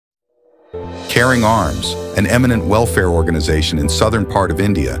Caring Arms, an eminent welfare organization in southern part of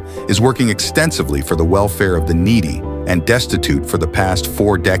India, is working extensively for the welfare of the needy and destitute for the past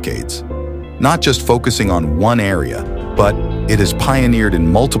 4 decades. Not just focusing on one area, but it has pioneered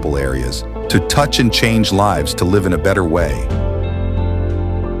in multiple areas to touch and change lives to live in a better way.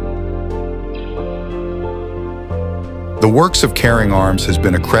 The works of Caring Arms has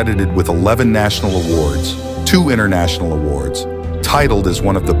been accredited with 11 national awards, 2 international awards, titled as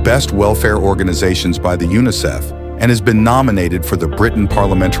one of the best welfare organizations by the Unicef, and has been nominated for the Britain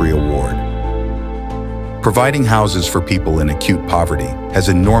Parliamentary Award. Providing houses for people in acute poverty has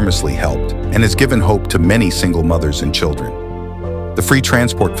enormously helped and has given hope to many single mothers and children. The free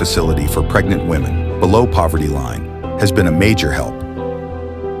transport facility for pregnant women below poverty line has been a major help.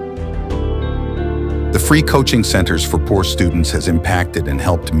 The free coaching centers for poor students has impacted and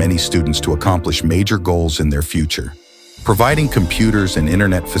helped many students to accomplish major goals in their future. Providing computers and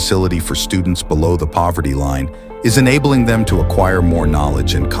internet facility for students below the poverty line is enabling them to acquire more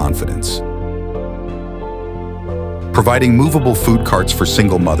knowledge and confidence. Providing movable food carts for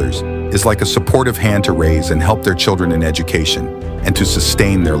single mothers is like a supportive hand to raise and help their children in education and to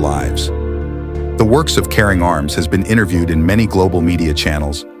sustain their lives. The works of Caring Arms has been interviewed in many global media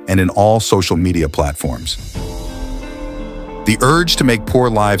channels and in all social media platforms. The urge to make poor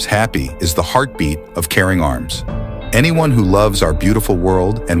lives happy is the heartbeat of Caring Arms. Anyone who loves our beautiful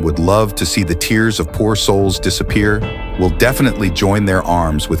world and would love to see the tears of poor souls disappear will definitely join their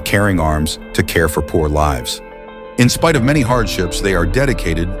arms with Caring Arms to care for poor lives. In spite of many hardships, they are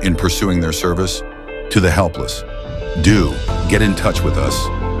dedicated in pursuing their service to the helpless. Do get in touch with us